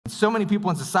so many people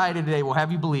in society today will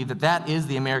have you believe that that is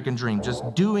the American dream,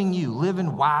 just doing you,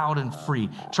 living wild and free,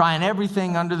 trying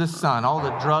everything under the sun, all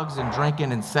the drugs and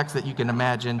drinking and sex that you can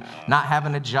imagine, not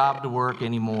having a job to work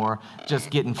anymore, just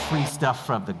getting free stuff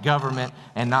from the government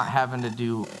and not having to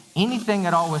do anything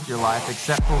at all with your life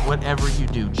except for whatever you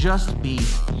do. Just be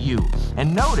you.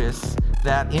 And notice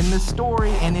that in the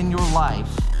story and in your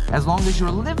life, as long as you're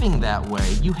living that way,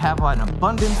 you have an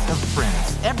abundance of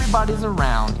friends. Everybody's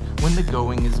around when the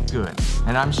going is good.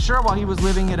 And I'm sure while he was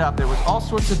living it up, there was all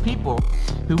sorts of people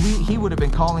who he would have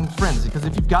been calling friends, because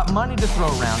if you've got money to throw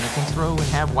around and can throw and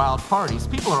have wild parties,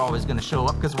 people are always going to show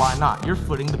up, because why not? You're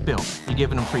footing the bill. You're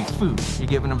giving them free food. You're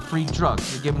giving them free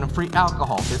drugs. You're giving them free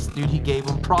alcohol. This dude, he gave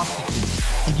them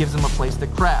prostitutes. He gives them a place to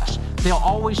crash. They'll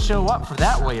always show up for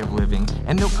that way of living,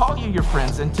 and they'll call you your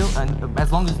friends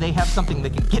as long as they have something they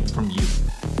can get from you.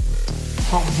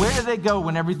 But where do they go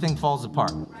when everything falls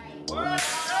apart?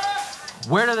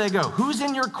 Where do they go? Who's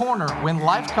in your corner when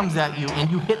life comes at you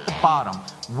and you hit the bottom?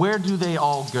 Where do they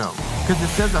all go? Because it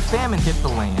says a famine hit the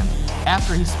land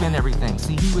after he spent everything.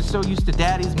 See, he was so used to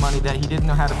daddy's money that he didn't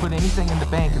know how to put anything in the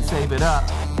bank and save it up,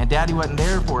 and daddy wasn't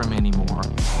there for him anymore.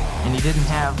 And he didn't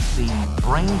have the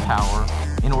brain power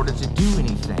in order to do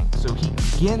anything. So he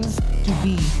begins to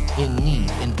be in need,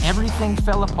 and everything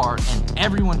fell apart and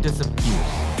everyone disappears.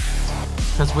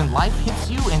 Because when life hits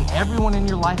you and everyone in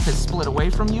your life has split away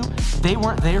from you, they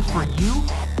weren't there for you,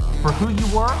 for who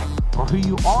you were or who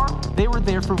you are. They were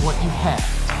there for what you had.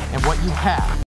 And what you have